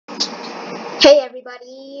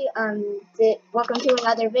everybody, welcome to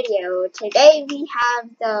another video. Today we have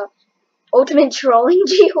the ultimate trolling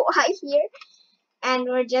GUI here, and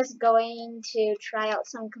we're just going to try out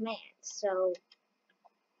some commands.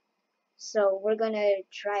 So we're gonna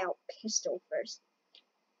try out pistol first.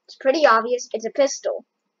 It's pretty obvious, it's a pistol.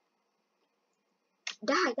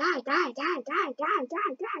 Die, die, die, die, die, die,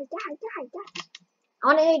 die, die, die, die, die. I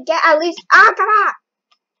wanna get at least, come on!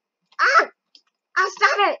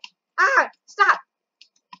 Stop it! Stop!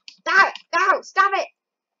 Die! No! Stop it!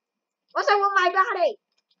 What's up with my body?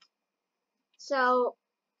 So,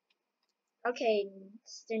 okay,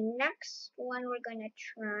 the next one we're gonna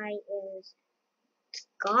try is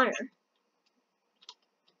Goner.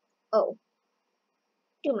 Oh.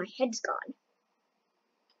 Dude, my head's gone.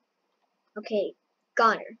 Okay,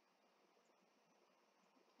 Goner.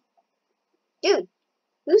 Dude,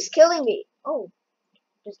 who's killing me? Oh.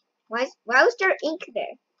 Why was there ink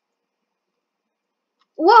there?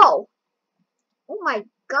 Whoa! Oh my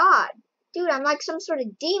god. Dude, I'm like some sort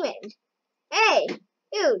of demon. Hey,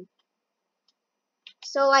 dude.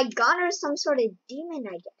 So, like, Goner's some sort of demon,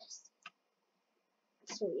 I guess.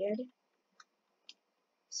 That's weird.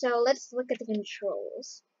 So, let's look at the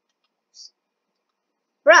controls.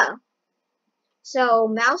 Bruh. So,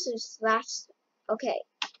 mouse is slash... Okay.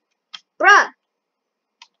 Bruh.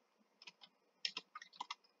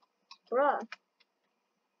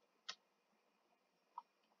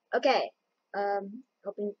 Okay.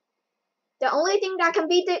 Open. The only thing that can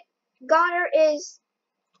beat the Goner is...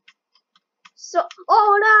 So...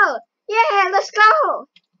 Oh, no! Yeah, let's go!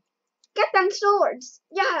 Get them swords!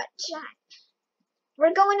 Yeah,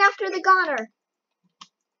 we're going after the Goner.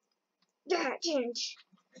 Yeah, change.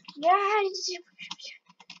 Yeah.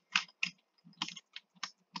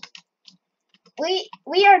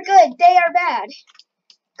 We are good. They are bad.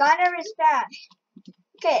 Goner is bad.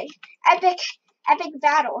 Okay, epic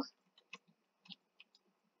battle.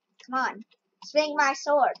 Come on, swing my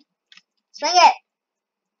sword. Swing it.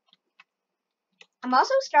 I'm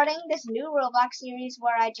also starting this new Roblox series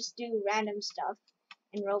where I just do random stuff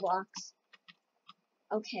in Roblox.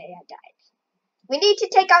 Okay, I died. We need to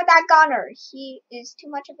take out that Goner. He is too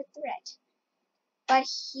much of a threat. But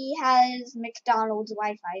he has McDonald's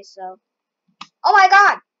Wi-Fi, so... Oh my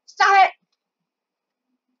god! Stop it!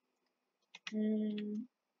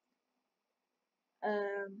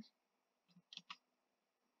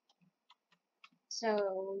 So...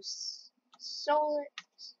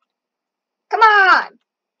 Come on!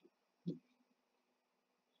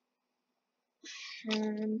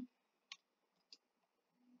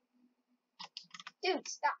 Dude,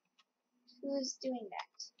 stop. Who's doing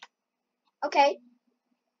that? Okay.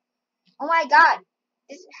 Oh my god.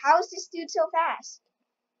 How is this dude so fast?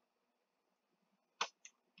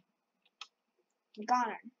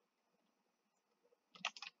 Goner.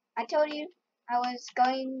 I told you I was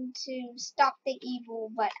going to stop the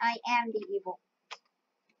evil, but I am the evil.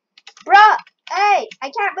 Bruh! Hey!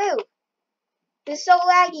 I can't move! This is so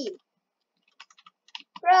laggy.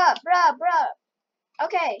 Bruh!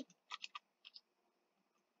 Okay.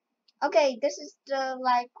 Okay, this is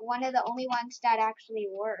one of the only ones that actually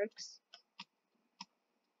works.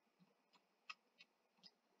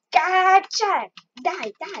 Gotcha!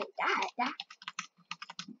 Die!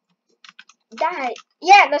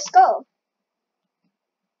 Yeah, let's go.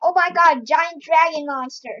 Oh my god, giant dragon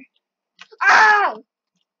monster. Oh!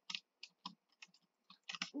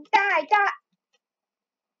 Die!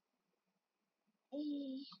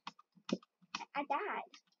 I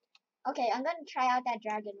died. Okay, I'm gonna try out that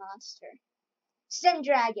dragon monster. Sin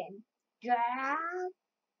Dragon.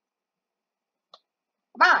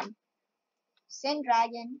 Come on. Sin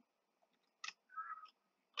Dragon.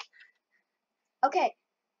 Okay,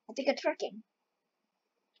 I think it's working.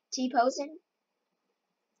 T-posing.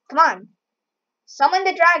 Come on. Summon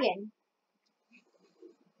the dragon.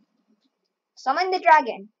 Summon the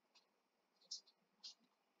dragon.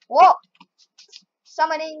 Whoa.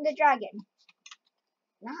 Summoning the dragon.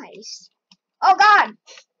 Nice. Oh god.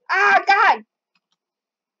 Ah, god.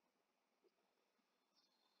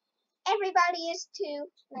 Everybody is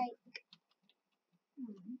too,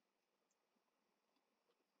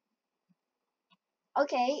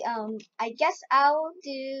 Okay, I guess I'll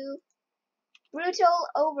do Brutal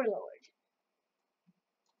Overlord.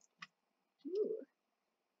 Ooh.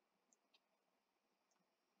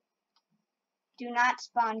 Do not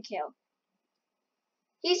spawn kill.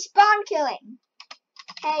 He's spawn killing.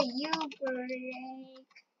 Hey, you break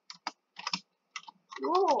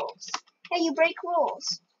rules. Hey, you break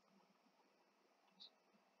rules.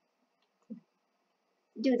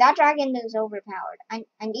 Dude, that dragon is overpowered. I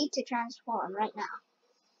need to transform right now.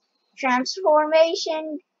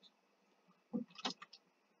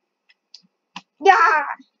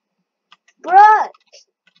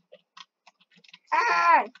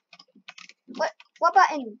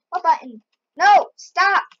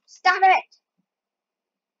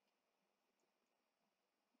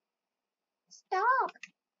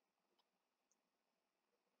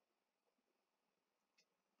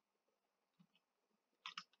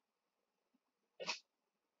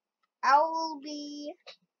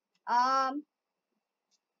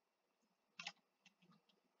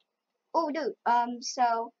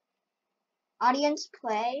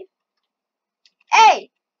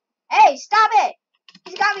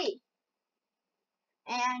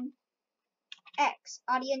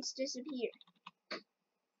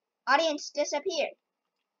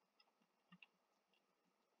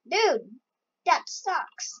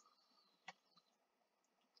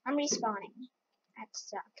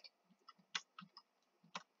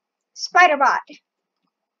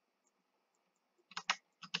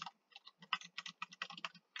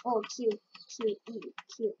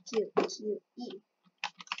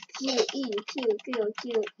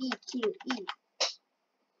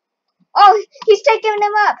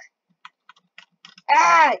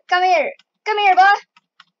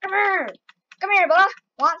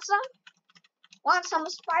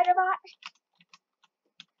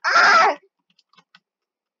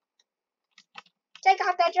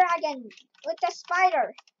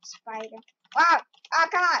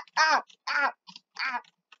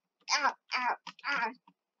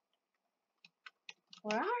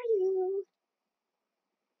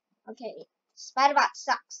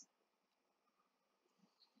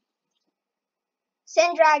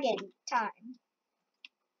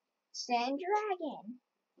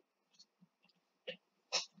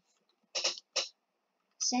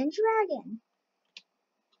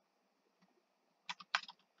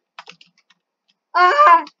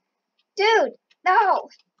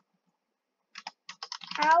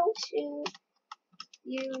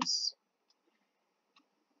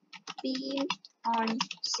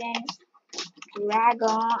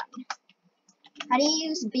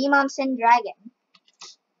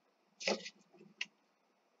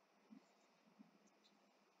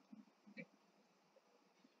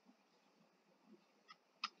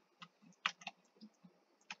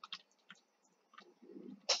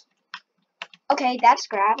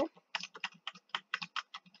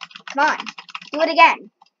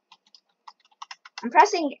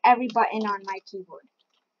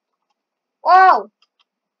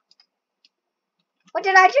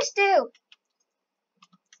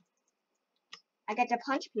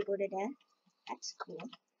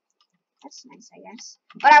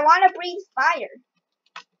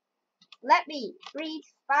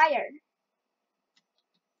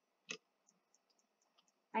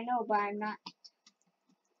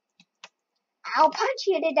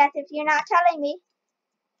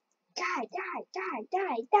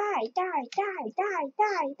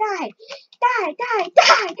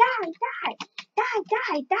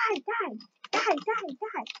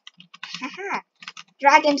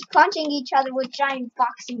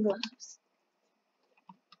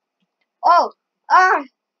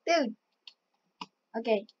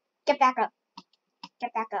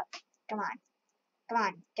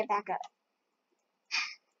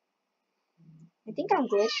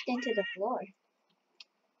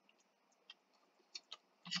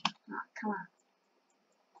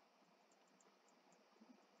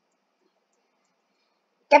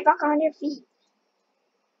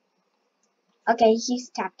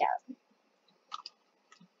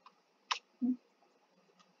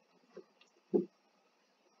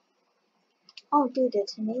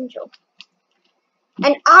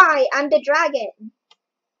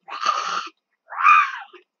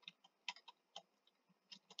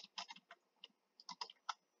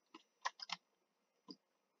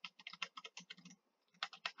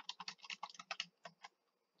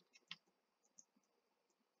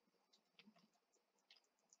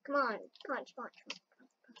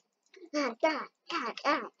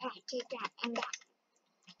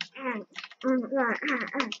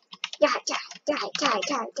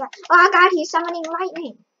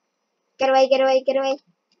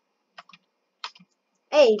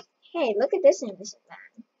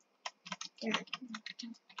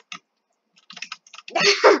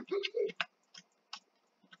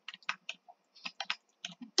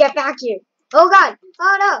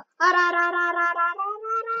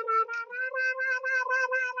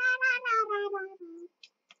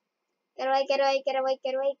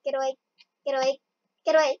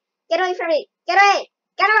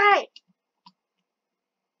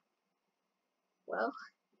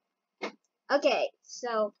 Okay,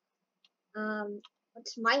 so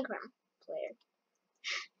what's Minecraft player?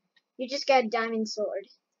 You just get a diamond sword.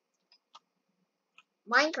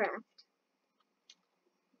 Minecraft.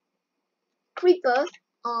 Creeper.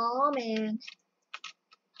 Oh man.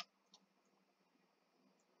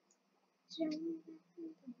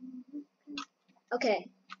 Okay.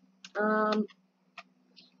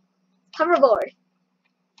 Hoverboard.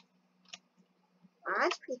 Oh,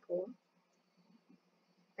 that's pretty cool.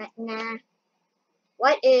 Nah.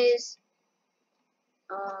 What is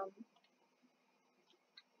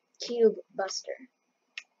Cube Buster?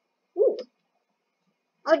 Ooh.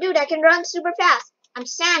 Oh dude, I can run super fast. I'm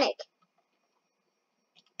Sonic.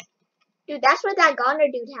 Dude, that's what that Goner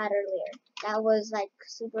dude had earlier. That was like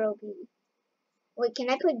super OP. Wait, can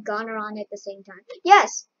I put Goner on at the same time?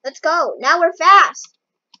 Yes! Let's go! Now we're fast!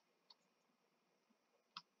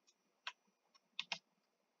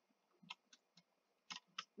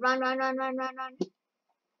 Run, run, run, run, run, run.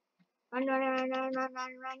 Run, run, run, run, run, run,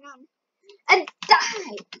 run, run. And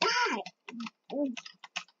die! Die!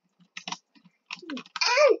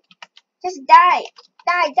 Just die!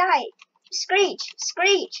 Die, die! Screech!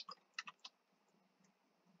 Screech!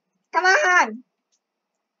 Come on!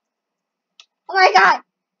 Oh my god!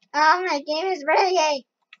 Oh, my game is breaking!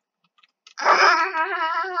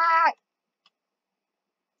 Ah!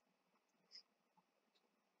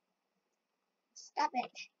 Stop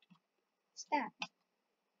it. Stop.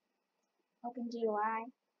 Open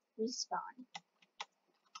GUI. Respawn.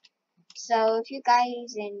 So if you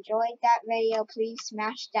guys enjoyed that video, please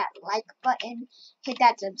smash that like button, hit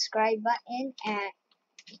that subscribe button, and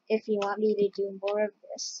if you want me to do more of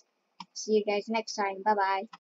this. See you guys next time. Bye bye.